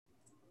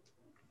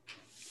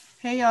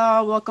Hey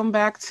y'all, welcome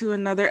back to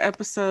another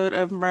episode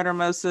of Murder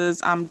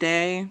Moses. I'm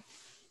Day.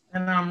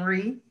 And I'm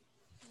Ree.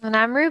 And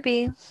I'm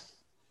Ruby.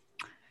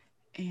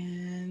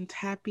 And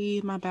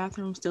happy my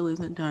bathroom still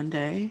isn't done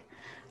day.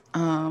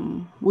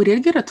 We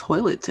did get a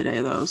toilet today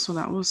though, so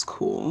that was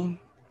cool.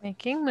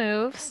 Making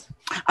moves.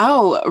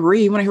 Oh,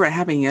 Ree, you wanna hear what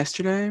happened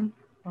yesterday?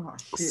 Oh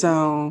shit.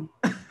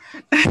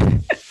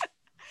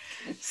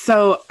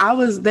 So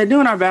they're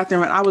doing our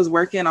bathroom and I was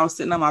working, I was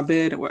sitting on my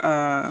bed,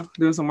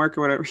 doing some work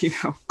or whatever,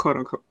 quote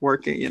unquote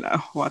working,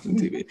 watching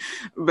TV.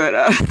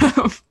 But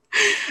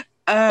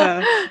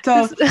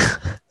so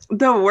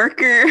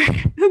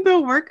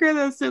the worker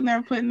that's sitting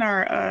there putting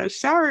our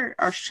shower,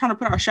 or trying to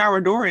put our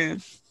shower door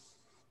in,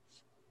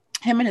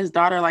 him and his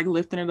daughter like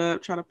lifting it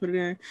up, trying to put it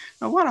in.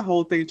 And why the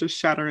whole thing just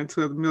shatter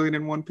into a million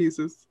and one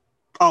pieces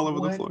all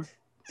over the floor.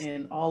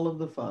 And all of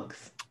the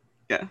fucks.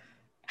 Yeah.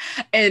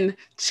 And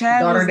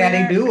Chad Daughter was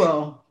daddy there.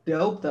 duo.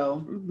 Dope though.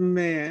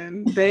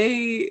 Man,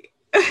 I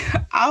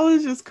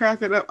was just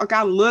cracking up. Like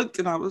I looked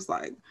and I was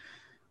like,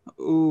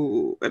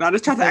 ooh. And I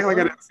just tried to act like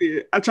I didn't see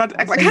it. I tried to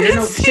act like I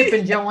didn't see Chip it.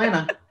 and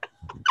Joanna.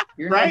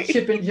 You're right? Not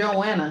Chip and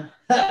Joanna.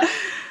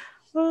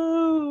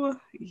 Oh,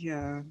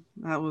 yeah.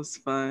 That was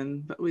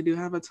fun. But we do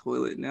have a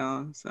toilet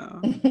now. So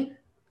I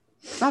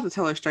had to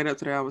tell her straight up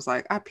today. I was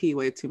like, I pee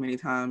way too many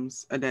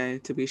times a day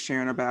to be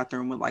sharing a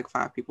bathroom with like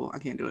 5 people. I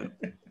can't do it.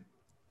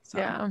 So,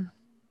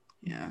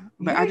 yeah.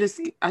 But I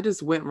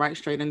just went right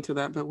straight into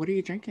that. But what are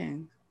you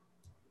drinking?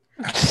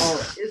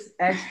 Oh, it's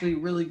actually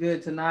really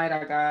good tonight.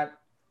 I got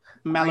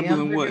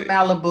Malibu and what?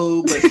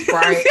 Malibu, but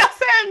Sprite. I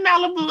said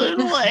Malibu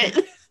and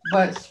what?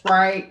 But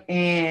Sprite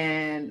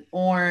and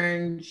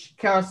orange,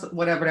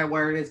 whatever that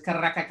word is,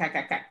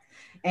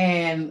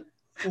 and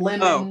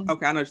lemon. Oh,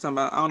 okay. I know what you're talking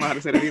about. I don't know how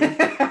to say that either.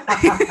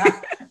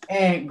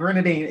 And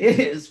grenadine.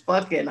 It is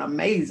fucking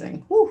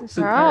amazing.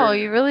 Oh,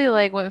 you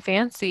really went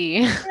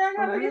fancy. Yeah,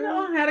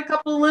 I had a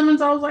couple of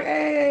lemons. I was like,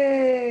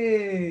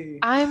 hey.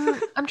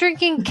 I'm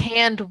drinking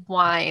canned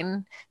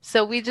wine,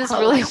 so we just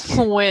really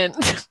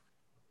went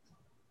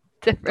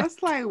different.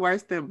 That's like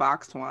worse than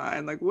boxed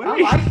wine. Like what? I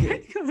like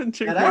it.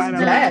 Drink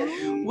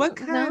wine what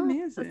kind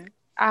is it?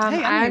 Hey,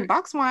 I mean,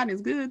 boxed wine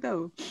is good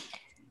though.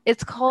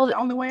 It's called the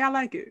only way I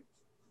like it.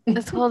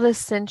 It's called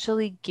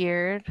Essentially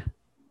Geared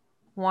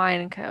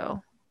Wine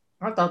Co.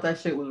 I thought that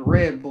shit was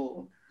Red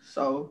Bull.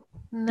 So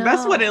no.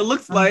 That's what it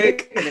looks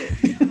like.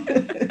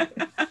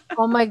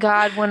 Oh my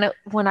God.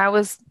 When I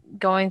was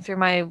going through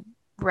my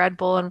Red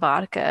Bull and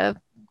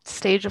vodka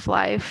stage of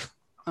life.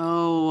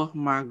 Oh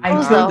my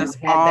God.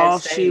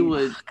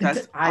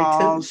 That's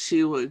all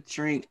she would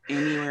drink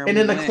anywhere. And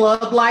then the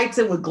club lights,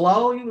 it would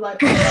glow. You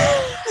like I'm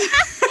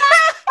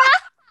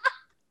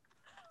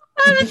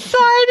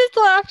sorry, I just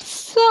laughed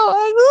so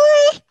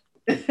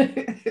ugly.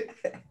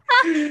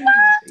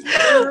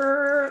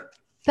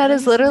 That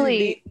is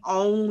literally the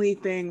only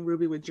thing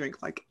Ruby would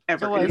drink, like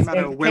ever, no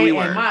matter where we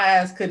were. And my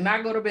ass could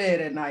not go to bed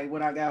at night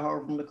when I got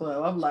home from the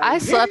club. I'm like, I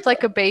slept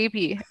like a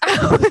baby.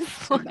 I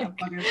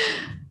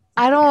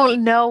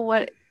don't know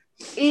what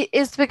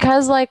it's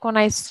because like when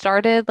I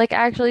started like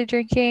actually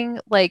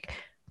drinking, like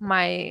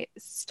my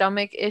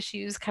stomach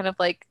issues kind of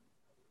like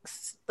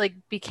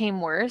became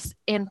worse,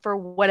 and for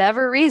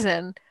whatever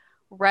reason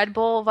Red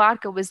Bull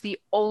vodka was the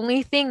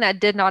only thing that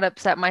did not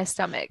upset my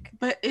stomach.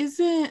 But was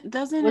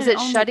it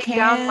shutting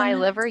down my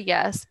liver?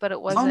 Yes, but it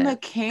wasn't. On the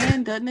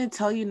can, doesn't it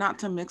tell you not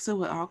to mix it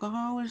with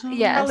alcohol or something?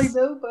 Yes. Probably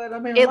do, but I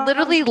mean, it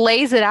literally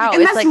lays it out.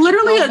 And it's that's like,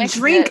 literally a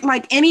drink, it.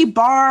 Like any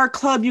bar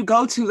club you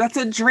go to, that's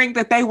a drink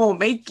that they will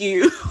make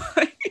you.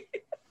 For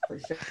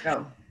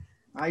sure.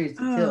 I used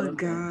to kill them.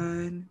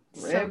 God.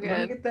 So good.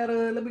 Let me get that.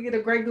 Let me get a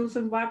Grey Goose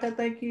and vodka.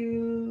 Thank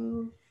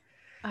you.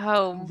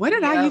 Oh, what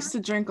did I used to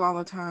drink all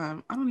the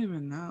time? I don't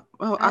even know.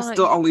 Well, I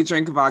still only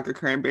drink vodka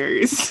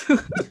cranberries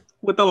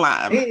with the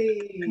lime.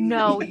 Hey.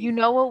 No, you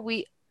know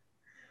what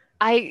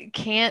I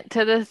can't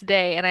to this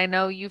day, and I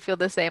know you feel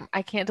the same.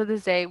 I can't to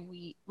this day.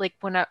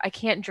 I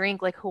can't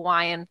drink like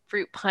Hawaiian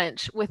fruit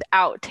punch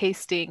without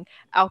tasting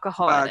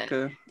alcohol vodka.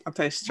 in it. I'll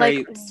taste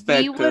straight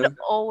Svedka. We would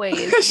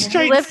always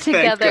when we lived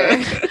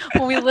together.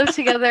 When we lived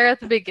together at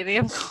the beginning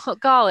of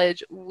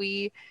college,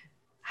 we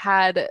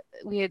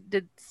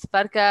did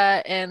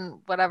Svedka and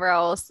whatever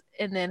else,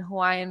 and then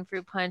Hawaiian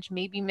fruit punch,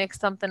 maybe mix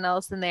something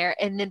else in there,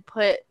 and then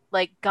put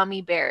like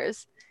gummy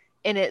bears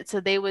in it so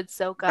they would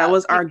soak up. That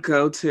was our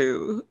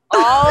go-to.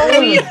 All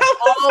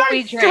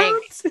we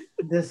drank.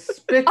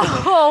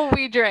 Despicable. All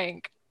we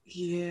drank.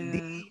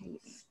 Yeah.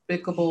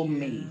 Despicable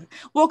me.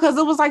 Well, because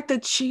it was like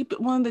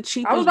one of the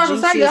cheapest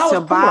juices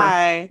to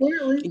buy.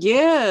 Clearly.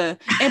 Yeah.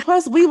 And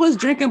plus we was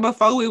drinking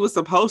before we was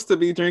supposed to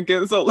be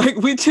drinking. So like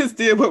we just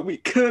did what we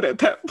could at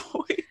that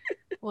point.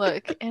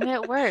 Look, and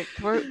it worked.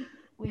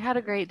 We had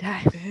a great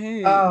time.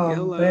 Hey,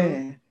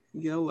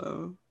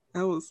 yellow.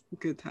 That was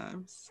good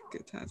times.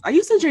 Good times. I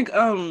used to drink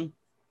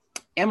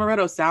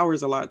Amaretto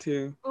sours a lot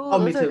too. Ooh,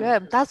 me those are too.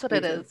 good. That's what Me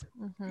it too. is.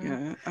 Mhm.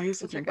 Yeah, I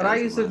used to Those are drink good. But I those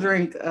a used to lot.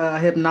 drink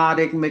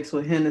Hypnotic mixed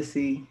with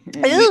Hennessy. And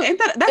Ew. Ain't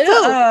that's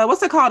Ew. a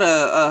what's it called,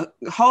 a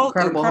Hulk,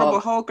 Incredible Incredible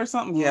Hulk. Hulk or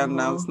something? Yeah,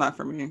 no, it's Mhm. not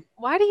for me.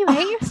 Why do you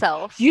hate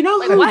yourself? You know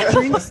Like, who what?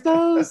 drinks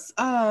those?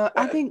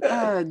 I think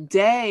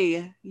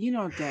Day. You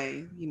know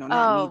Day. You know,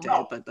 not me Oh,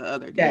 Day, but the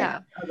other Day. Day. yeah.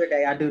 Other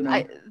day, I do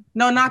know.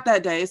 No, not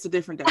that Day. It's a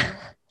different Day.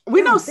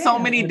 We know God so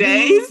damn, many a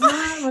days. new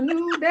time, a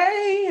new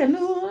day, a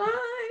new life.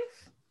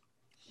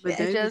 But It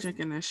Day be just,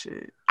 drinking that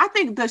shit. I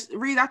think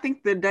Reed, I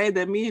think the Day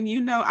that me and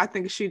you know, I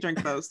think she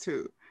drink those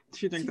too.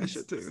 She drink that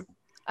shit too.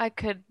 I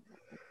couldn't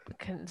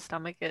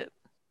stomach it.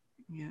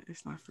 Yeah,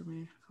 it's not for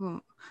me.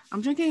 Cool.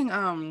 I'm drinking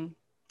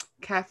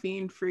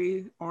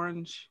caffeine-free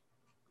orange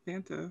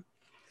Fanta.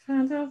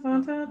 Fanta,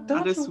 I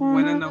don't you just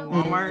went wanna? into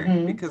Walmart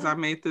Mhm. because I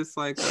made this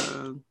like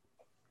a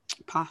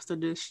pasta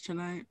dish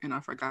tonight and I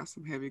forgot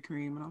some heavy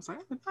cream and I was like,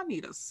 I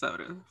need a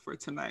soda for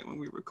tonight when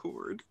we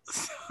record.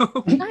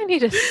 So I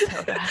need a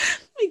soda.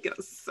 let me get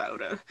a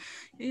soda.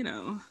 You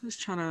know, just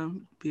trying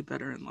to be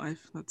better in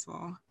life. That's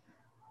all.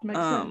 Makes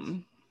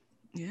sense.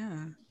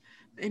 Yeah.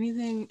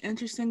 Anything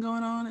interesting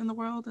going on in the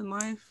world in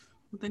life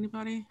with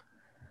anybody?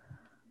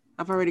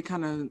 I've already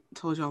kind of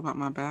told y'all about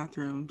my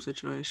bathroom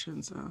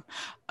situation. So,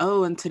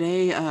 and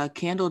today,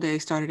 Candle Day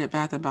started at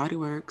Bath and Body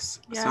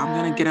Works. So I'm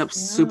gonna get up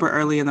super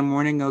early in the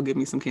morning, go get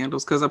me some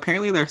candles because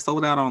apparently they're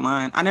sold out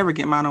online. I never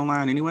get mine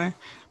online anyway,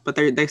 but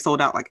they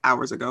sold out like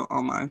hours ago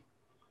online.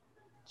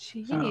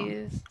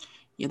 Jeez.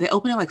 Yeah, they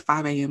open at like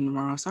 5 a.m.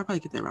 tomorrow, so I'll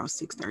probably get there around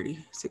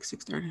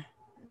 6:30.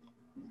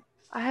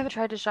 I haven't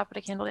tried to shop at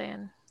a Candle Day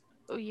in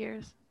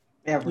years.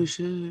 Ever. You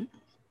should.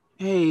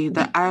 Hey,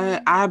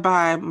 I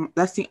buy.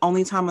 That's the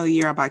only time of the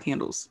year I buy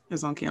candles.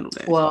 Is on Candle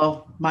Day.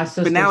 Well, my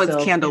sister But now it's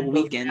sells Candle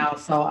candles Weekend. now,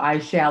 so I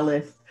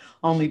shall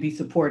only be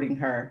supporting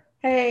her.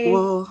 Hey.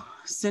 Well,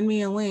 send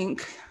me a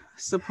link.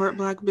 Support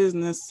Black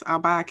business. I'll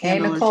buy a Hey,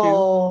 candle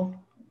Nicole.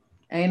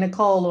 Hey,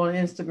 Nicole on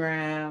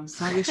Instagram.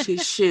 as long as she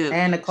shipped.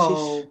 And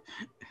Nicole.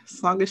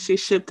 As long as she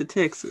shipped to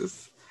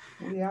Texas.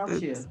 We out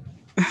here.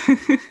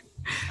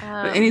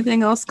 But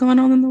anything else going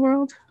on in the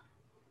world?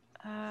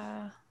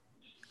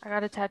 I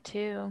got a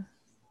tattoo.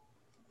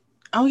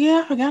 Oh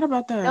yeah, I forgot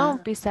about that.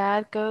 Don't be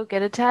sad. Go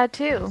get a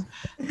tattoo.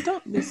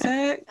 Don't be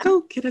sad.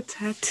 Go get a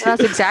tattoo.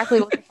 That's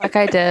exactly what the fuck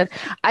I did.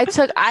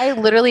 I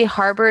literally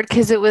harbored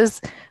because it was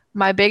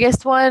my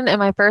biggest one and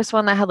my first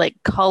one that had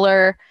like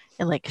color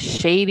and like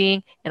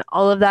shading and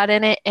all of that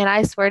in it. And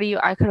I swear to you,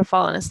 I could have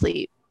fallen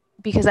asleep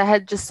because I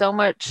had just so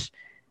much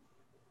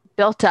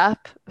built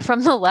up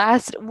from the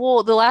last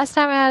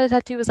time I had a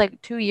tattoo was like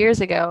 2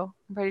 years ago.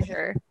 I'm pretty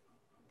sure.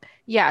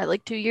 Yeah,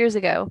 like 2 years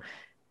ago.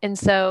 And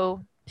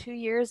so 2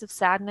 years of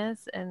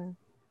sadness and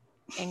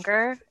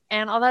anger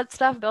and all that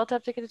stuff built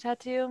up to get a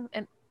tattoo,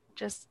 and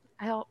just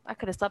I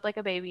could have slept like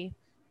a baby.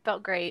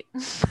 Felt great.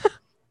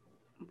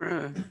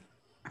 Bruh,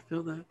 I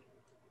feel that.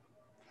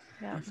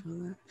 Yeah. I feel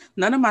that.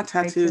 None of my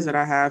tattoos that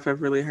I have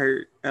really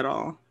hurt at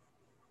all.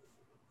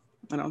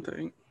 I don't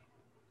think.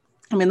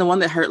 I mean, the one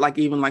that hurt like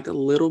even like a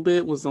little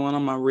bit was the one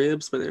on my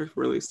ribs, but it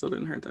really still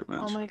didn't hurt that much.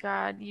 Oh my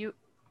God.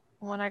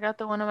 When I got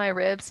the one on my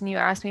ribs and you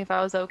asked me if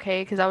I was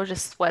okay because I was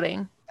just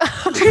sweating.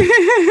 I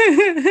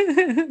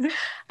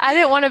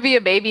didn't want to be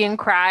a baby and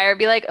cry or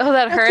be like, oh,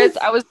 that hurts.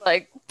 I was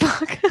like,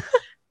 fuck.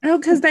 No,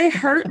 because they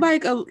hurt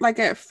like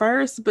at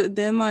first, but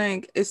then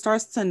like it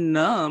starts to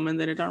numb and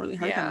then it don't really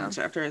hurt that much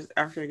after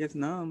it gets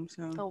numb.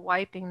 So the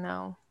wiping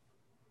though.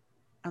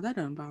 Oh, that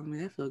doesn't bother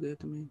me. That feels good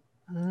to me.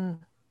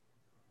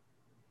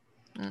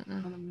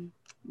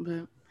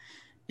 But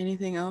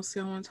anything else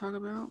y'all want to talk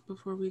about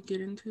before we get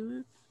into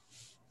it?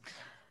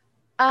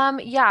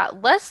 Yeah,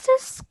 let's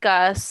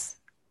discuss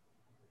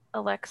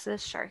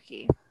Alexis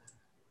Sharkey.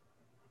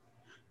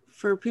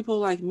 For people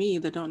like me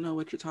that don't know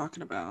what you're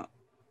talking about.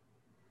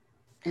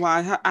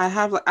 Well,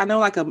 I know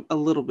like a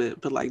little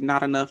bit, but like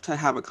not enough to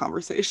have a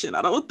conversation,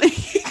 I don't think.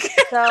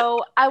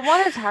 So I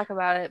want to talk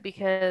about it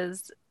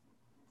because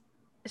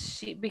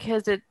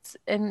it's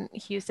in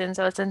Houston,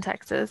 so it's in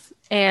Texas,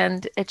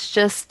 and it's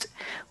just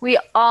we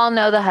all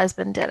know the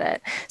husband did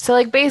it. So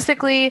like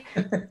basically,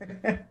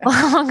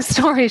 long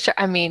story short,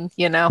 I mean,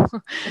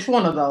 it's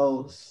one of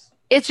those.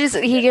 It's just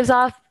he gives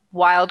off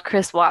wild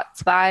Chris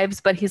Watts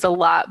vibes, but he's a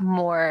lot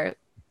more.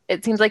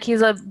 It seems like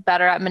he's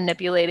better at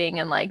manipulating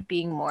and like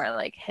being more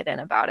like hidden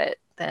about it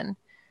than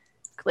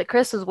like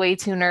Chris was way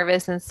too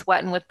nervous and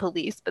sweating with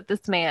police, but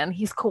this man,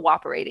 he's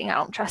cooperating. I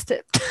don't trust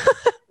it.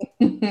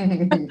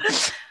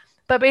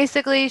 But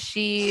basically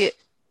she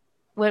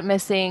went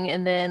missing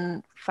and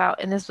then found,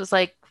 and this was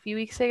like a few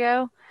weeks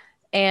ago,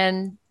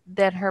 and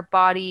then her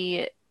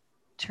body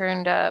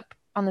turned up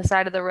on the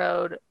side of the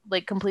road,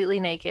 like completely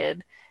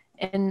naked,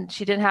 and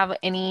she didn't have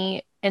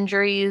any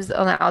injuries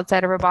on the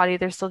outside of her body.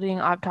 They're still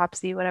doing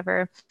autopsy,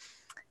 whatever.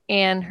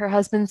 And her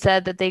husband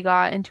said that they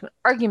got into an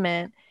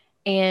argument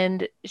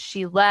and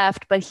she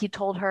left, but he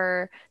told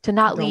her to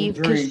not leave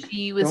because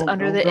she was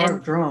under the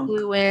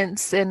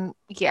influence and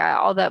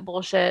all that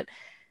bullshit.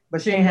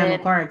 But she didn't have no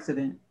car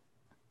accident.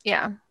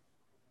 Yeah.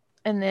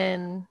 And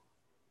then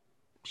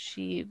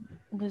she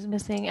was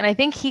missing. And I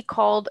think he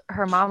called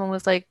her mom and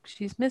was like,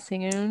 she's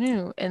missing. I don't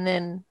know. And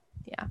then,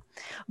 yeah.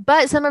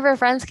 But some of her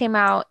friends came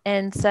out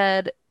and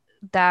said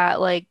that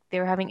like they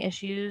were having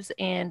issues,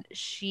 and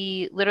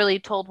she literally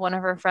told one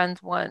of her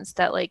friends once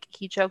that like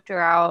he choked her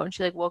out and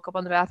she like woke up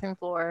on the bathroom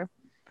floor.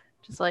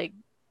 Just like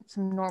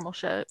some normal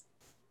shit.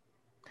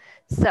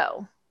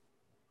 So.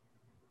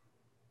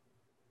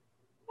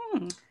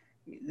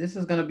 This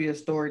is going to be a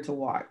story to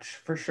watch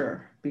for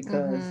sure,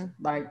 because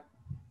like,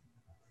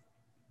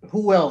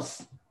 who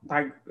else?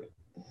 Like,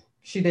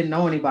 she didn't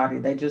know anybody.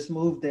 They just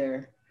moved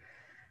there.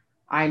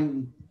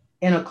 I'm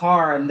in a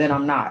car and then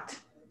I'm not.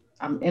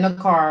 I'm in a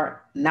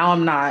car, now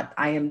I'm not.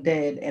 I am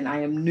dead and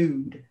I am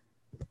nude.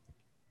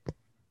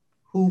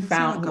 Who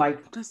found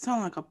that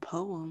sound like a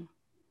poem.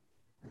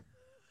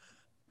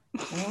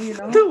 Well, you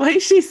know, the way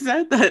she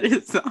said that,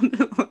 it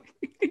sounded like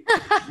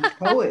a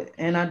poet,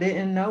 and I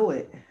didn't know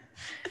it.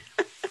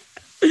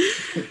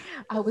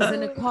 I was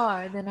in a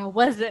car, then I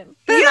wasn't.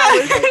 Then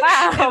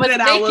I was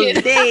naked. I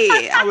was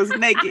dead. I was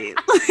naked.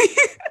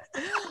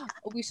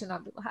 We should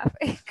not be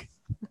laughing.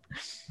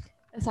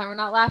 That's why we're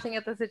not laughing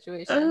at the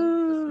situation. Just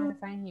trying to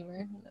find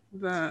humor.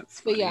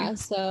 That's funny. But yeah,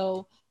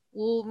 so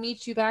we'll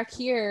meet you back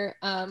here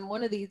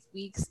one of these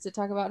weeks to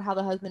talk about how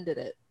the husband did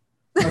it.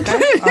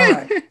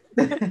 Okay.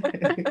 All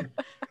right.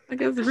 I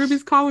guess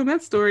Ruby's calling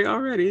that story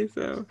already.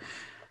 So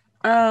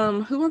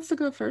who wants to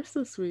go first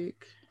this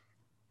week?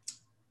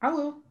 I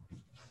will.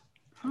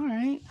 All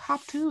right,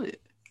 hop to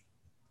it.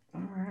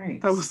 All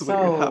right. That was weird.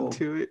 Hop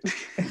to it.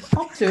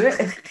 Hop to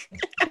it.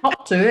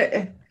 Hop to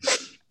it.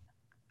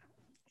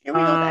 Here we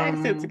go, the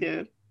accents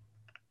again.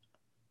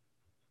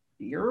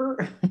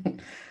 You're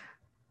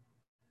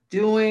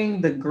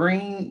doing the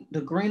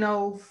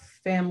Greeno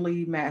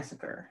family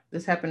massacre.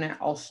 This happened in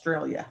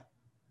Australia.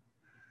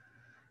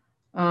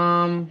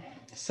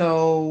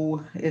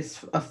 So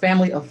it's a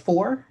family of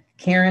 4.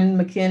 Karen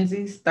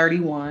McKenzie's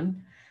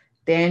 31,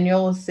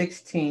 Daniel is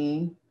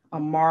 16,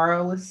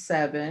 Amara was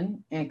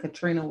 7, and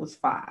Katrina was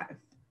 5.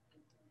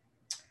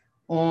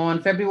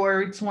 On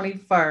February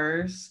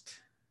 21st,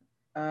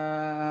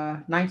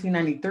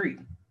 1993,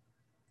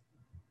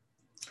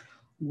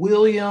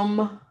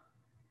 William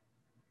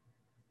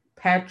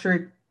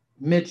Patrick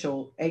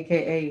Mitchell,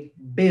 aka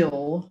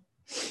Bill,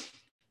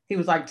 he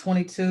was like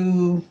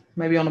 22,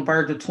 maybe on the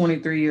verge of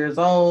 23 years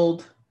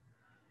old,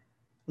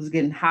 was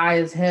getting high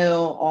as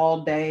hell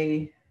all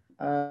day,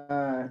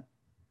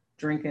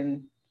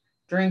 drinking,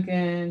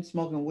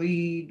 smoking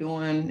weed,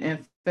 doing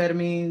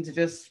amphetamines,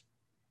 just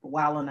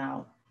wilding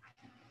out.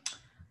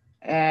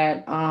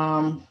 At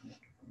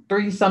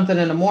 3-something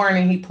in the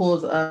morning, he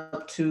pulls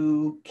up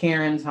to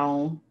Karen's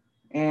home,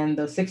 and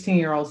the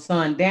 16-year-old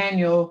son,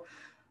 Daniel,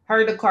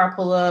 heard the car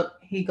pull up.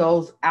 He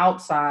goes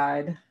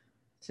outside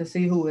to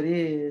see who it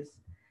is.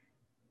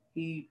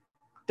 He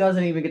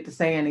doesn't even get to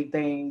say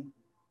anything.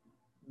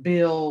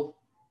 Bill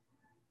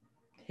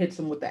hits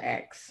him with the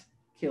axe,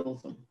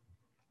 kills him.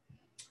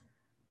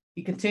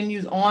 He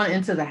continues on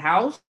into the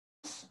house,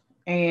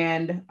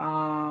 and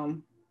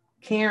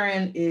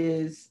Karen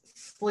is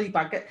asleep.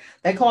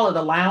 They call it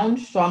a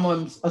lounge, so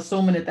I'm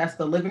assuming that that's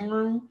the living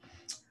room.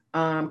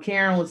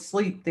 Karen was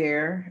asleep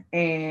there,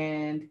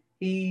 and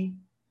he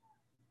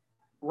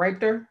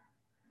raped her,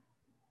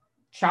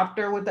 chopped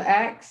her with the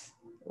axe,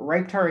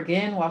 raped her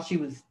again while she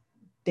was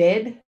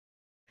dead,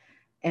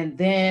 and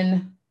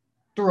then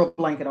threw a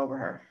blanket over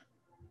her.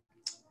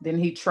 Then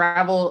he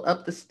traveled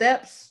up the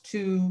steps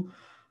to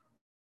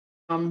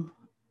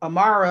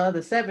Amara,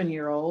 the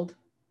 7-year-old,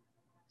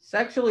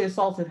 sexually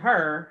assaulted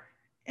her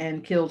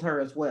and killed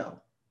her as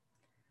well.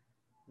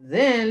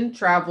 Then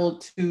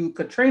traveled to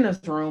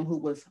Katrina's room, who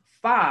was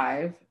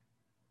 5,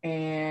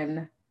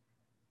 and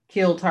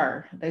killed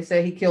her. They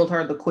say he killed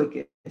her the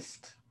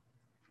quickest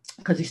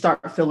because he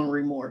started feeling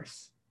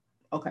remorse.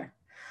 Okay.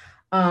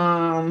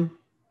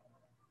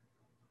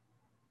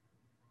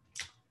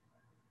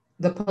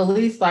 The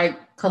police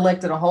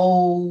collected a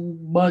whole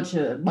bunch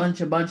of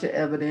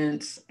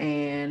evidence,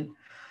 and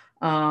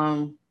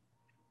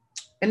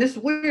it's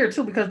weird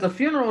too, because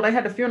they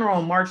had the funeral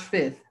on March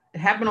 5th. It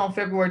happened on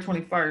February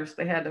 21st.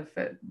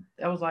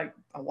 That was like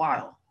a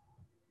while,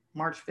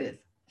 March 5th.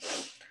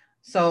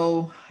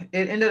 So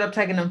it ended up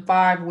taking them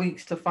 5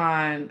 weeks to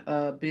find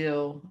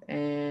Bill,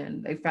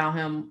 and they found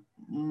him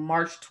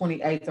March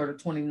 28th or the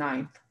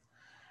 29th.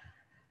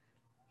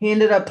 He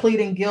ended up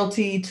pleading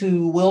guilty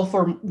to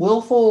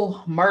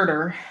willful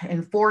murder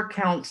and 4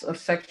 counts of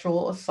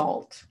sexual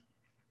assault.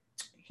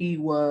 He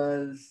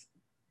was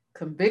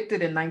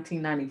convicted in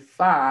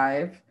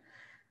 1995,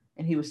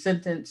 and he was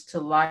sentenced to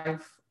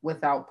life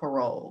without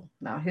parole.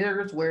 Now,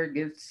 here's where it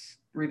gets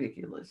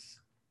ridiculous.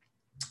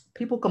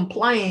 People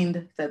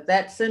complained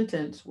that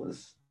sentence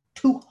was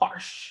too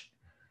harsh.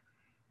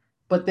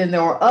 But then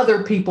there were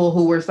other people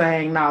who were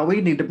saying, no,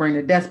 we need to bring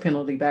the death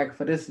penalty back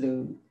for this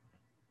dude.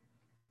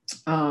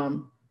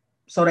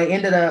 So they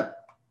ended up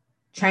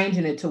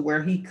changing it to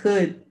where he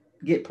could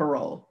get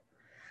parole.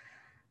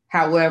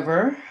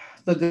 However,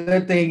 the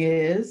good thing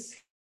is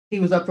he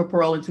was up for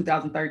parole in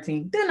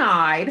 2013,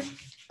 denied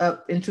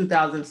up in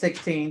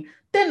 2016,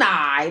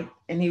 denied,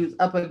 and he was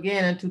up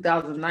again in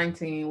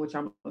 2019, which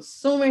I'm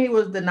assuming he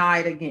was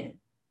denied again.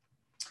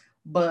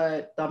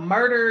 But the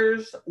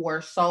murders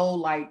were so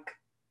like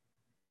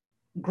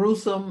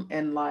gruesome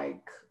and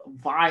like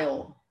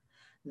vile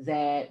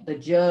that the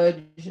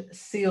judge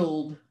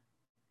sealed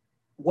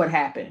what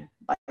happened.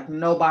 Like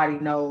nobody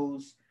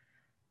knows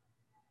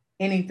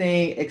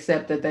anything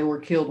except that they were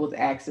killed with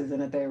axes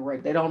and that they were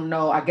raped. They don't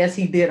know. I guess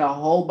he did a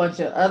whole bunch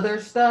of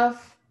other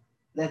stuff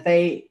that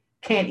they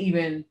can't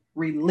even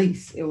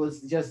release. It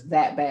was just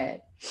that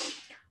bad.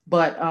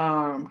 But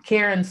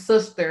Karen's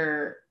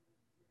sister,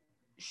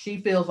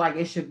 she feels like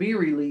it should be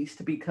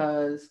released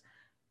because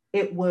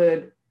it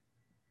would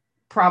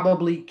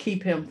probably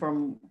keep him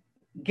from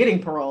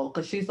getting parole,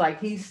 because she's like,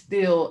 he's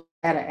still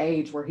at an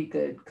age where he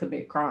could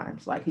commit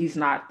crimes. Like he's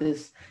not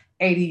this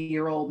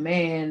 80-year-old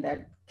man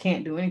that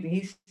can't do anything.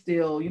 He's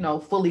still, you know,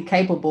 fully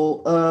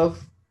capable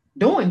of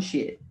doing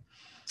shit.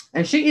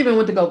 And she even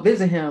went to go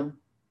visit him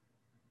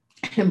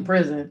in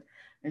prison,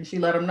 and she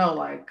let him know,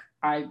 like,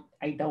 I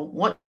don't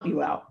want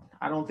you out.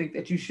 I don't think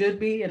that you should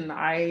be, and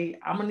I'm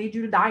gonna need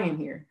you to die in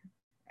here.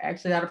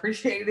 Actually, I'd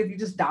appreciate it if you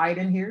just died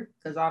in here,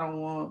 because I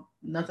don't want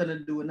nothing to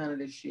do with none of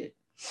this shit.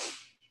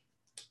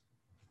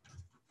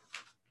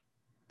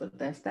 But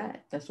that's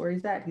that. That's where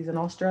he's at. He's in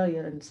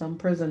Australia in some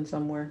prison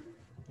somewhere.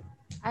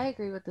 I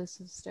agree with this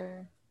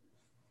sister.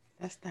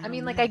 That's I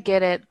mean, like, I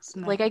get it.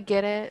 Like, I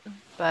get it,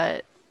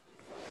 but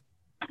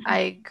I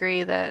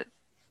agree that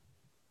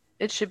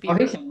it should be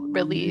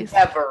released.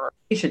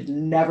 He should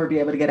never be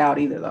able to get out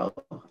either, though.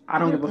 I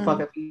don't give a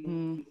fuck if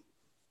he's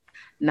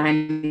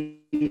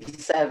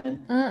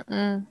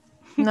 97.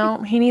 No,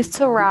 he needs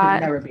to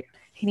rot.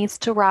 He needs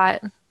to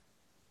rot.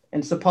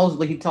 And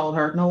supposedly he told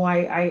her, "No,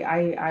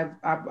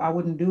 I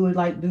wouldn't do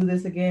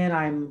this again.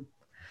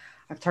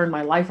 I've turned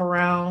my life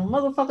around,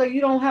 motherfucker.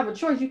 You don't have a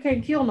choice. You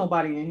can't kill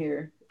nobody in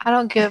here. I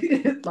don't give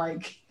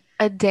like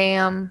a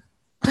damn.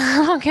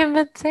 I don't give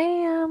a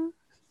damn.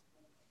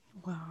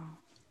 Wow,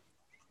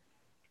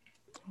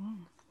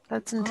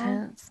 that's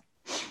intense.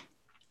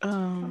 I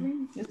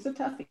mean, it's a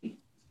toughie.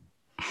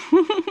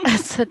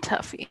 It's a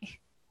toughie.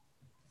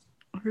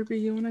 Ruby,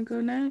 you want to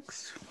go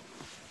next?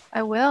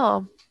 I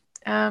will.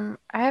 I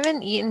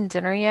haven't eaten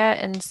dinner yet,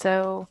 and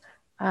so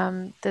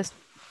this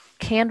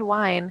canned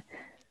wine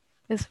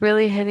is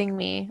really hitting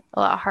me a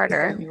lot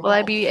harder. Will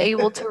I be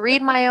able to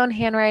read my own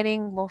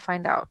handwriting? We'll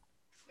find out.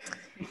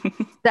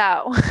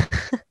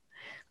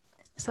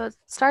 So it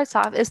starts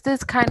off. This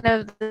is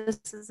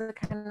a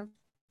kind of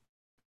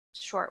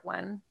short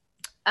one.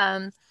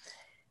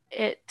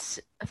 It,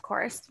 of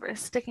course, we're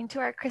sticking to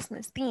our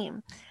Christmas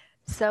theme.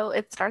 So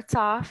it starts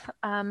off.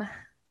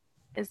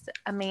 Is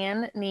a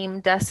man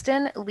named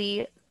Dustin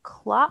Lee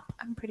Klopp.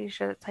 I'm pretty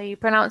sure that's how you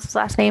pronounce his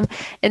last name.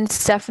 And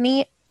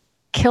Stephanie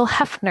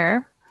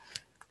Kilhefner.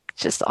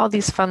 Just all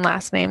these fun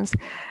last names.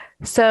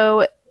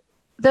 So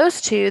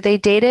those two, they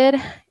dated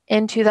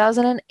in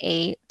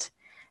 2008.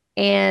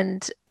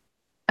 And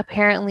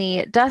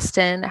apparently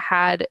Dustin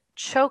had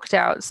choked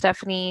out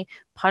Stephanie,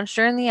 punched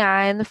her in the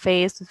eye and the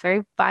face, was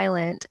very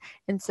violent.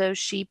 And so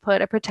she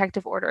put a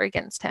protective order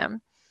against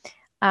him.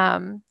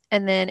 And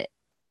then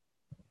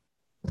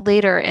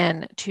later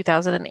in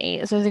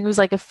 2008, so I think it was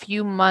like a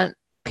few month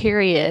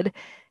period,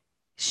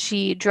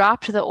 she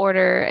dropped the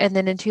order, and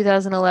then in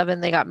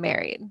 2011 they got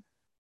married.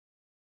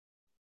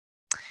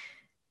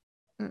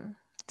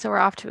 So we're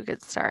off to a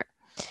good start.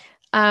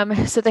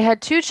 So they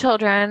had two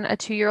children, a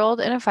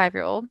 2-year-old and a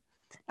 5-year-old,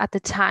 at the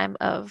time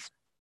of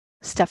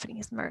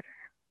Stephanie's murder.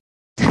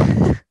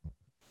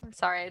 I'm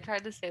sorry, I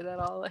tried to say that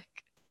all like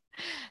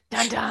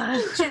dun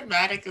dun.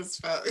 Dramatic as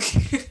fuck.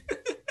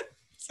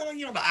 Sound like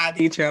you're on the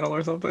ID channel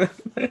or something.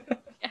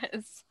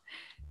 Yes.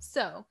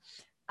 So,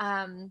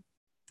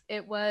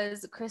 it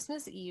was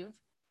Christmas Eve.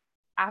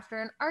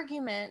 After an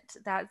argument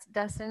that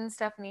Dustin and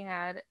Stephanie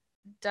had,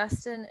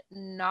 Dustin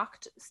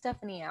knocked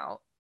Stephanie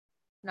out,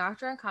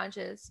 knocked her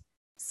unconscious,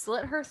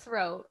 slit her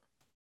throat,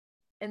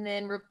 and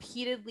then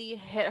repeatedly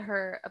hit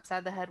her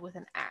upside the head with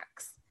an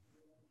axe.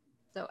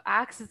 So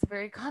axe is a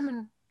very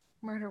common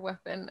murder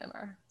weapon in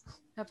our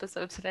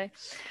episode today.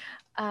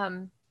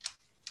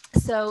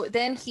 So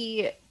then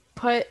he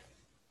put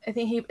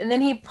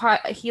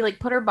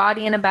her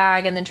body in a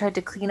bag and then tried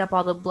to clean up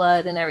all the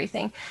blood and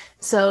everything.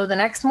 So the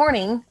next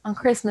morning, on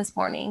Christmas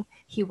morning,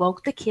 he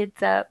woke the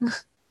kids up,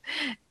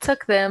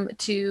 took them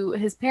to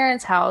his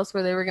parents' house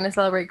where they were going to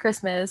celebrate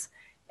Christmas.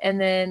 And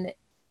then,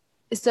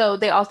 so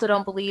they also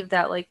don't believe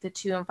that like the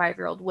 2 and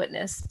 5-year-old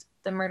witnessed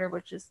the murder,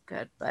 which is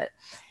good. But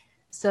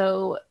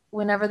so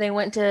whenever they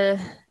went to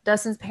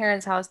Dustin's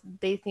parents' house,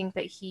 they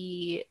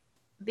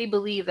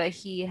believe that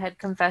he had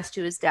confessed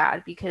to his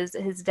dad, because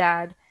his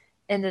dad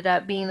ended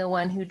up being the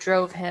one who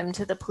drove him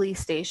to the police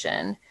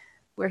station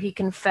where he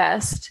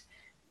confessed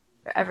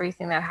for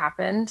everything that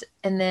happened.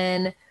 And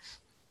then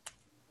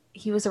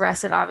he was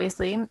arrested,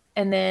 obviously.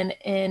 And then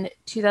in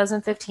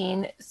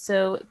 2015,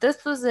 so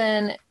this was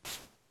in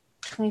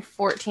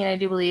 2014, I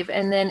do believe.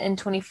 And then in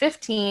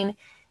 2015,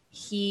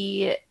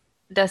 he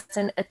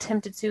Dustin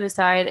attempted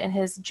suicide in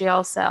his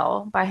jail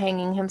cell by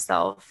hanging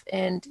himself,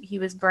 and he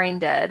was brain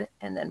dead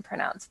and then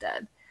pronounced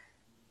dead.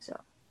 So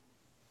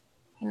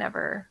he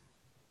never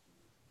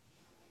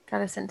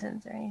got a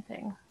sentence or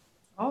anything.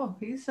 Oh,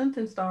 he's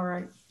sentenced all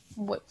right.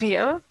 What?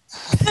 Yeah.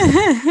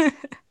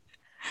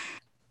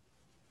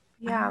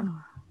 Yeah.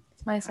 Oh.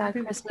 It's my sad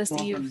Christmas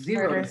Eve. From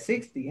 0 to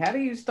 60. How do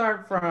you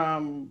start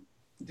from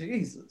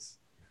Jesus?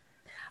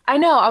 I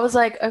know. I was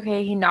like,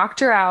 okay, he knocked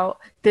her out,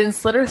 then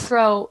slit her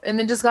throat, and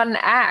then just got an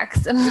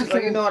axe. And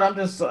like, you know what? I'm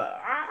just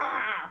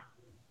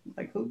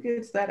like, who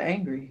gets that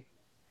angry?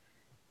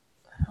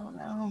 I don't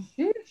know.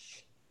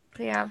 Sheesh.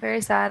 But yeah,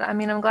 very sad. I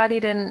mean, I'm glad he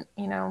didn't,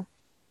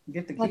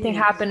 Get the nothing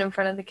happened in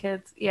front of the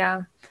kids.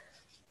 Yeah.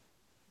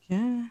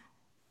 Yeah.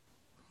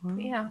 Well,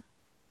 yeah.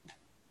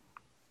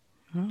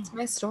 It's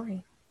my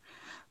story.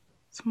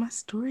 It's my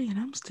story, and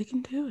I'm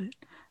sticking to it.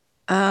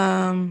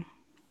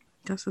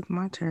 Guess it's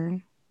my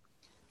turn.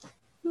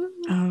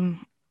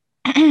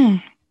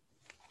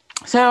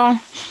 So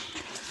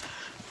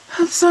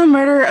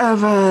murder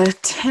of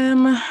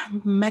Tim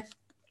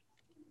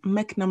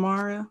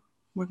McNamara.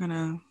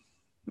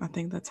 I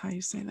think that's how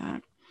you say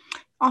that.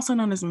 Also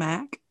known as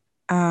Mac.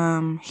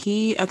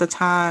 He at the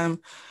time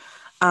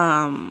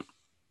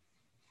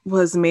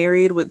was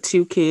married with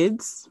 2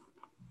 kids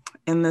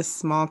in this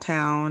small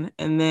town,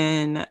 and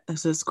then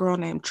there's this girl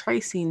named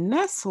Tracy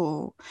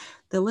Nessel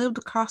that lived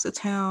across the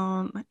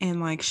town,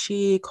 and like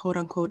she quote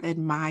unquote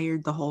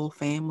admired the whole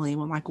family,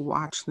 would like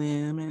watch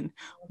them and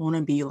want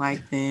to be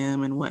like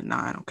them and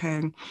whatnot.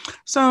 Okay,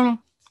 so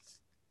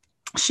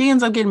she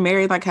ends up getting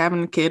married, like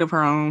having a kid of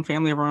her own,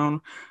 family of her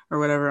own, or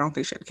whatever. I don't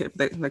think she had a kid,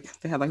 but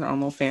they had like their own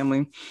little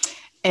family.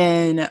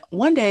 And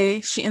one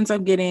day she ends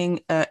up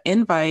getting an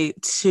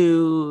invite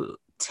to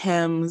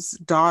Tim's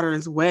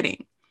daughter's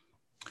wedding.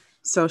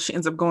 So she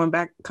ends up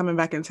coming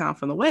back in town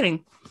from the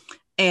wedding.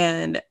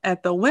 And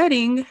at the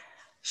wedding,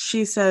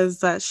 she says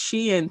that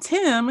she and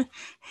Tim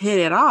hit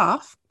it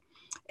off,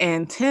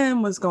 and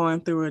Tim was going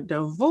through a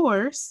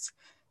divorce.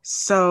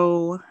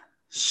 So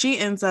she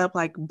ends up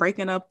like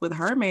breaking up with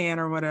her man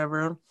or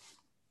whatever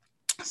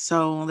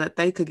so that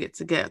they could get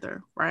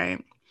together,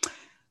 right?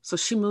 So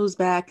she moves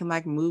back and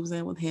like moves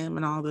in with him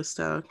and all this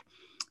stuff.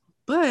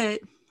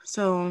 But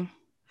so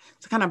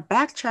to kind of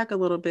backtrack a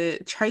little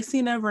bit,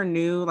 Tracy never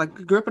knew,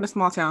 like grew up in a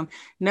small town,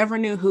 never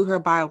knew who her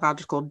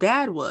biological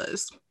dad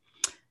was.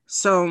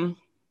 So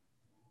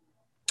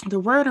the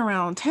word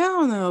around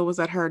town though was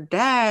that her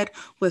dad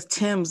was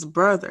Tim's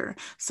brother.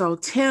 So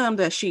Tim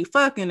that she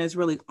fucking is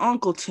really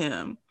Uncle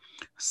Tim.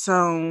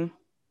 So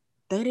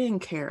they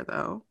didn't care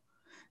though.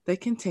 They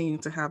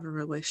continued to have a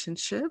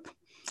relationship.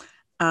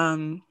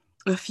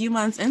 A few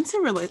months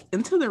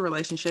into the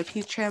relationship,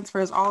 he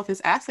transfers all of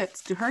his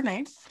assets to her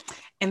name,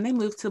 and they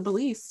moved to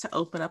Belize to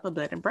open up a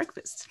bed and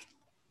breakfast,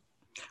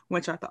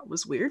 which I thought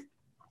was weird.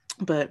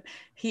 But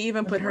he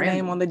even put her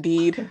name on the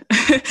deed.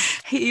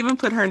 He even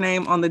put her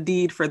name on the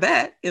deed for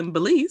that in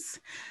Belize.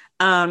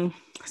 So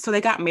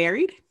they got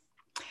married,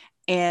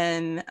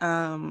 and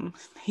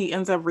he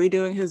ends up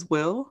redoing his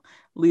will,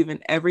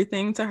 leaving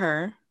everything to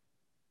her,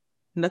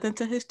 nothing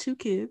to his 2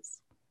 kids.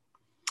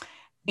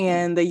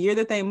 And the year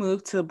that they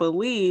moved to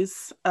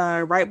Belize,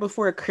 right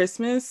before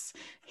Christmas,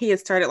 he had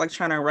started like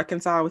trying to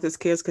reconcile with his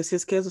kids, because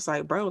his kids was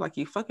like, bro, like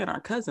you fucking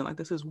our cousin, like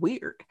this is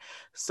weird.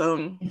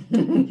 So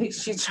he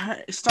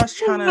starts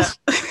trying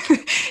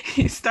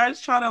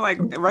to like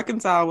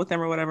reconcile with them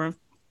or whatever.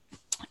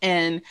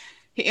 And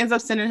he ends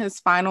up sending his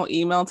final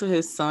email to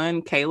his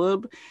son,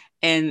 Caleb.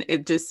 And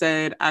it just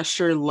said, I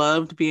sure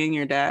loved being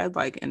your dad,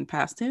 like in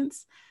past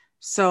tense.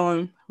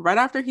 So right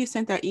after he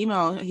sent that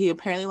email, he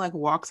apparently like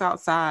walks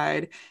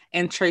outside,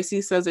 and Tracy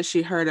says that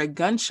she heard a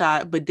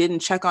gunshot, but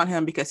didn't check on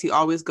him because he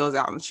always goes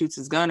out and shoots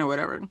his gun or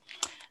whatever.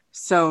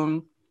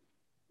 So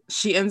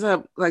she ends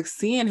up like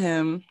seeing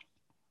him,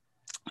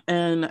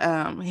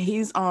 and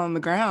he's on the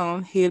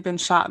ground. He had been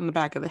shot in the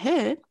back of the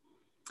head.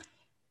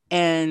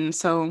 And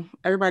so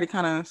everybody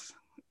kind of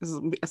is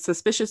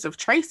suspicious of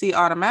Tracy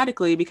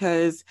automatically,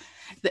 because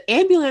the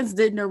ambulance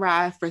didn't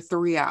arrive for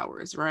 3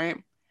 hours, right?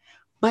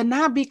 But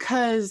not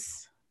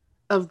because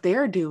of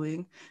their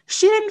doing.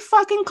 She didn't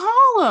fucking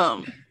call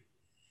him.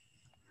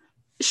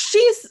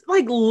 She's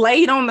like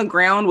laid on the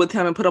ground with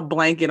him and put a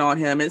blanket on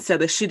him and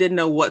said that she didn't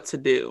know what to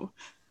do.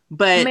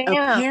 But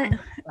apparently,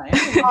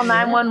 call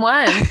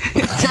 911.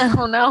 I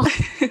don't know.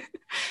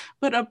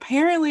 But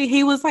apparently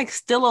he was like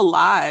still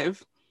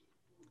alive,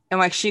 and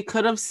like she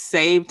could have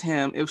saved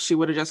him if she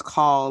would have just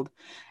called.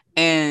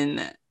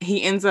 And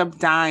he ends up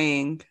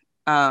dying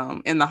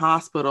in the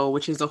hospital,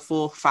 which is a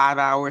full 5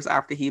 hours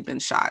after he'd been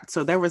shot.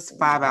 So there was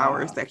 5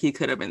 hours that he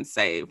could have been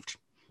saved.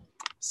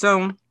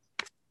 So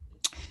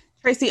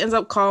Tracy ends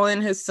up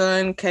calling his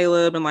son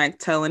Caleb and like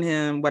telling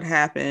him what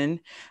happened,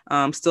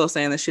 still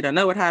saying that she doesn't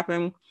know what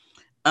happened.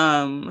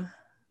 Caleb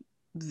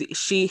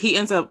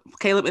ends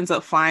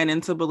up flying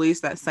into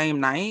Belize that same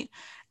night,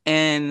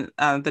 and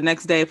the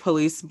next day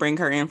police bring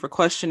her in for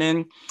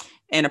questioning.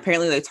 And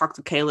apparently they talked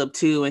to Caleb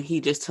too, and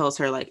he just tells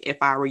her, like, if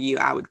I were you,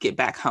 I would get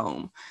back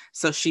home.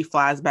 So she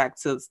flies back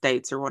to the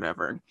States or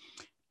whatever.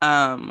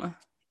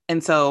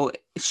 And so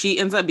she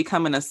ends up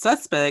becoming a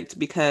suspect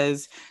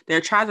because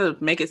they're trying to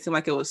make it seem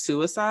like it was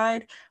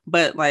suicide,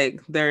 but like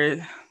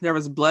there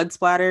was blood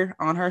splatter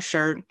on her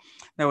shirt.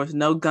 There was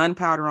no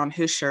gunpowder on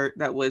his shirt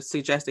that would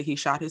suggest that he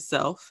shot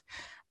himself.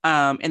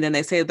 And then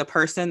they say the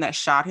person that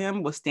shot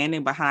him was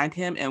standing behind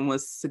him and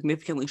was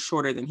significantly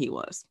shorter than he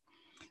was.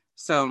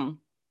 So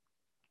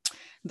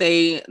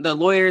the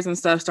lawyers and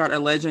stuff start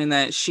alleging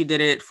that she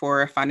did it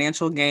for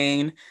financial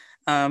gain.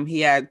 He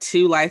had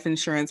 2 life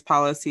insurance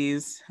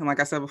policies. And like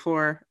I said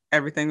before,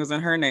 everything was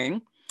in her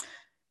name.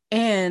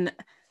 And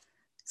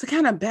to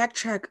kind of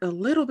backtrack a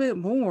little bit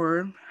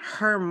more,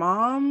 her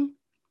mom,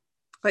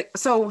 like,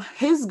 so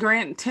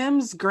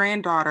Tim's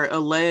granddaughter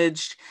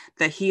alleged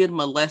that he had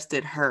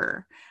molested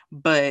her,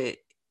 but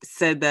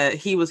said that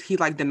he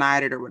like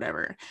denied it or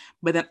whatever.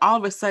 But then all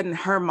of a sudden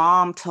her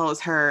mom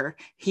tells her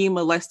he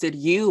molested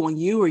you when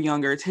you were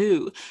younger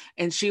too.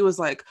 And she was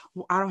like,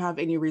 well, I don't have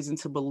any reason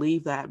to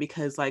believe that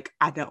because like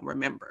I don't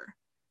remember.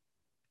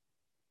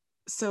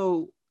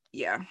 So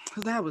yeah,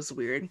 that was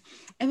weird.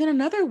 And then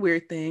another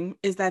weird thing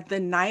is that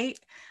the night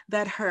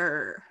that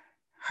her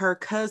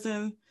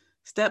cousin,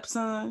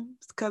 stepson,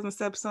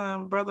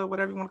 brother,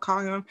 whatever you want to call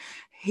him,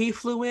 he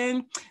flew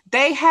in,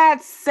 they had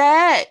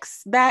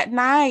sex that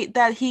night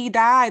that he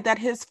died, that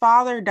his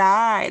father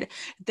died.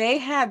 They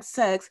had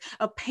sex.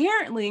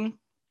 Apparently,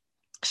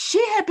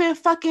 she had been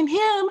fucking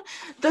him,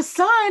 the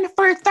son,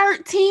 for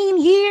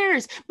 13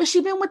 years, but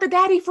she'd been with the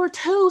daddy for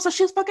 2. So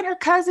she was fucking her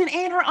cousin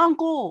and her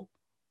uncle.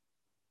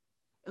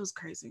 It was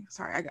crazy.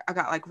 Sorry, I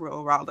got like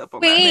real riled up on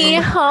that. Sweet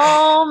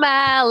home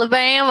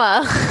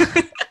Alabama.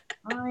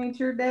 I ain't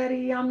your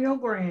daddy, I'm your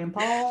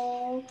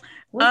grandpa.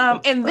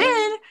 And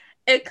then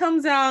it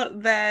comes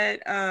out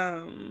that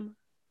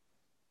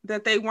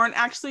that they weren't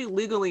actually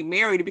legally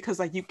married because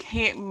like you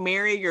can't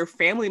marry your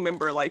family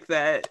member like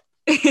that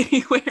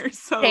anywhere.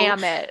 So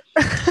damn it.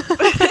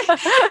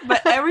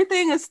 But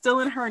everything is still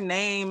in her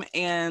name,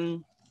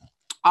 and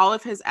all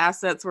of his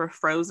assets were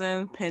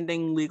frozen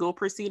pending legal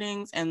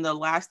proceedings. And the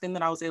last thing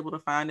that I was able to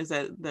find is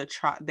that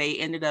they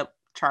ended up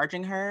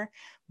charging her,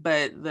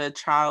 but the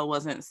trial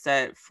wasn't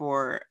set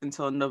for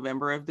until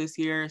November of this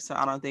year. So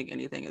I don't think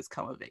anything has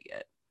come of it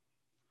yet.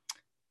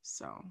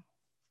 So.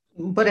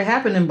 But it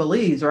happened in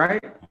Belize,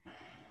 right?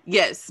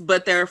 Yes,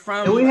 but they're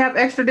from. Do we have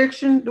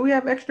extradition?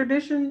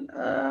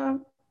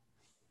 Oh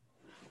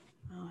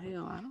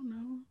hell, I don't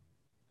know.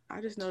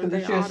 I just know that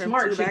they all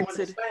flew back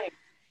to Spain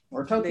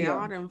or Tokyo. They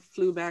all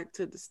flew back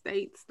to the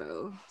States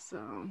though.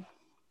 So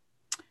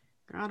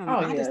I don't know.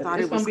 I just thought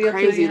it was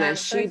crazy that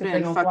she'd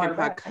been fucking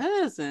her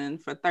cousin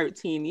for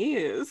 13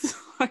 years.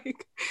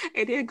 Like,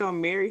 and then go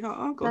marry her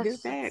uncle,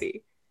 his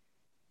daddy.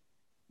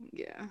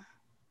 Yeah.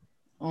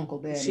 Uncle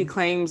Daddy. She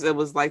claims it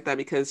was like that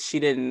because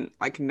she didn't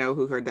like know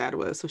who her dad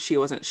was, so she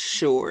wasn't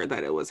sure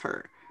that it was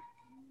her.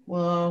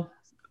 Well,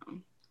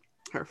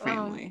 her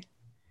family.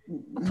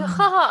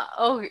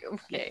 Oh,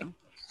 okay.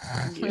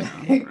 Yeah,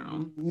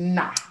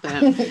 nah.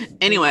 But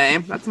anyway,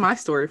 that's my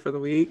story for the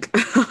week.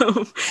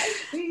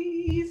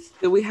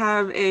 Do we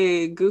have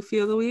a Goofy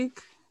of the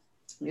week?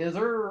 Yes,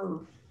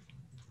 sir.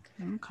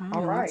 Okay,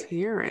 all right. Let's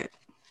hear it.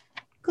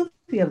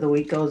 Goofy of the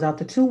week goes out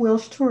to 2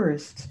 Welsh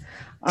tourists.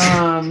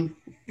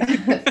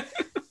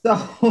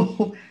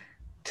 So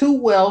 2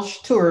 Welsh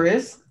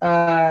tourists,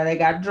 they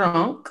got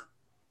drunk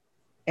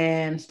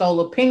and stole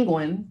a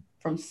penguin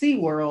from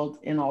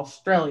SeaWorld in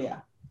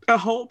Australia. A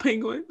whole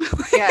penguin?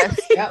 Yes,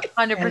 yep,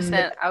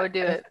 100%. I would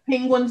do it. The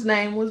penguin's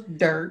name was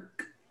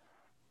Dirk.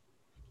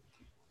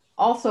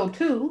 Also,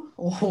 too,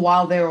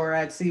 while they were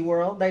at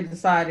SeaWorld, they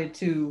decided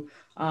to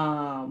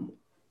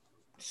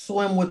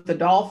swim with the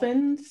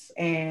dolphins,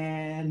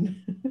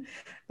 and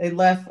they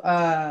left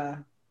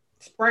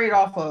sprayed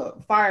off a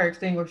fire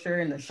extinguisher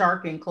in the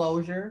shark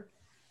enclosure.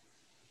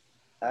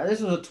 This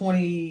was a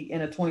 20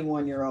 and a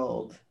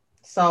 21-year-old.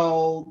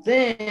 So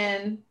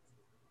then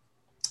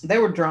they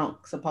were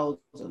drunk,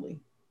 supposedly.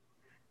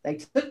 They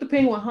took the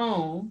penguin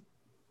home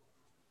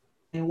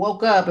and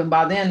woke up, and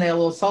by then they're a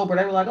little sober.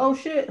 They were like, oh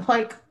shit,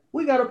 like,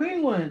 we got a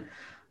penguin.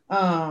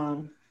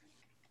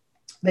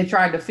 They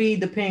tried to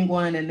feed the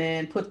penguin and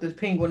then put the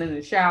penguin in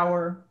the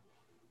shower.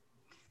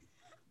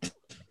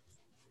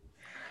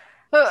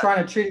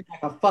 Trying to treat it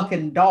like a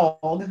fucking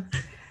dog.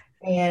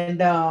 And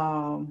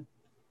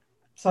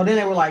so then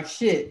they were like,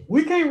 shit,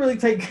 we can't really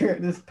take care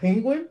of this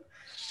penguin.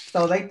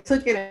 So they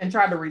took it and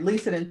tried to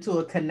release it into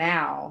a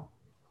canal.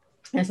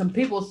 And some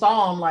people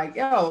saw them like,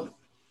 yo,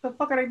 what the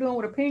fuck are they doing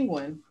with a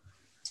penguin?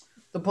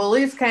 The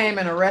police came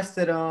and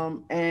arrested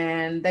them,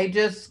 and they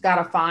just got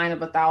a fine of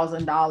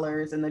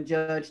 $1,000. And the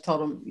judge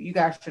told them, you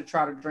guys should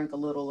try to drink a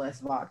little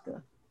less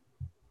vodka.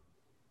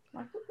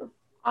 Like,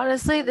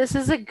 honestly, this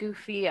is a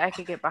Goofy I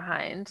could get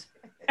behind.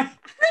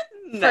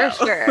 No.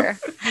 For sure.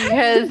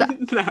 Because,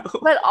 no.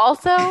 But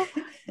also,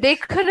 they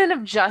couldn't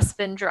have just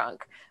been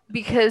drunk.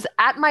 Because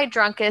at my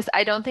drunkest,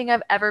 I don't think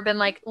I've ever been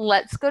like,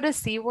 let's go to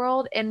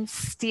SeaWorld and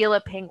steal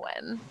a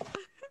penguin.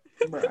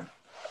 Bruh.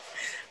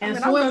 And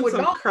And I've swim done with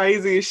some dolphins.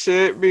 crazy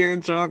shit being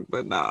drunk,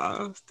 but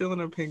nah,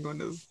 stealing a penguin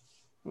is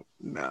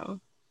no,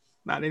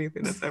 not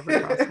anything that's ever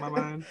crossed my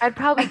mind. I'd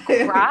probably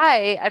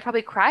cry. I'd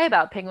probably cry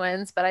about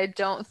penguins, but I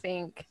don't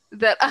think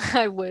that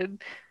I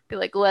would be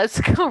like, let's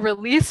go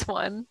release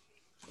one.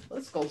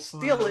 Let's go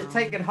steal it,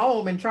 take it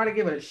home, and try to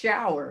give it a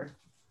shower.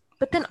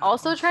 But then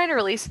also trying to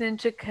release it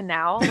into a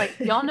canal. Like,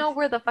 y'all know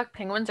where the fuck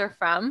penguins are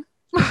from?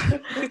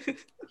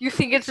 You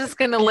think it's just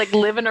gonna like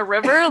live in a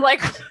river?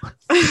 Like,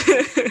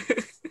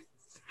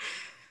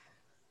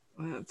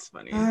 that's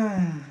funny.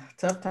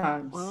 Tough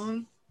times.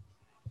 Well,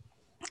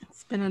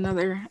 it's been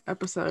another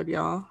episode,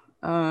 y'all.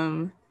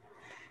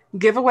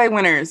 Giveaway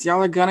winners,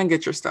 y'all are gonna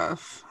get your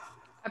stuff.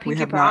 I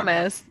pinky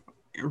promise.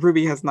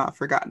 Ruby has not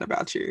forgotten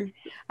about you.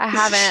 I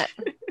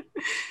haven't.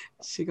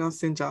 She gonna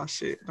send y'all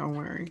shit. Don't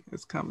worry,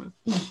 it's coming.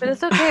 But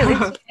it's okay. At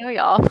least we know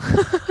y'all.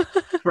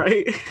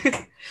 Right.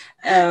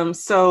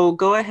 So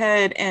go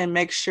ahead and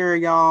make sure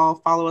y'all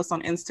follow us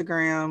on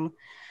Instagram,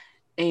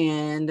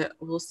 and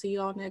we'll see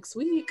y'all next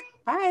week.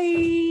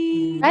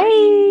 Bye.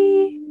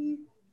 Bye.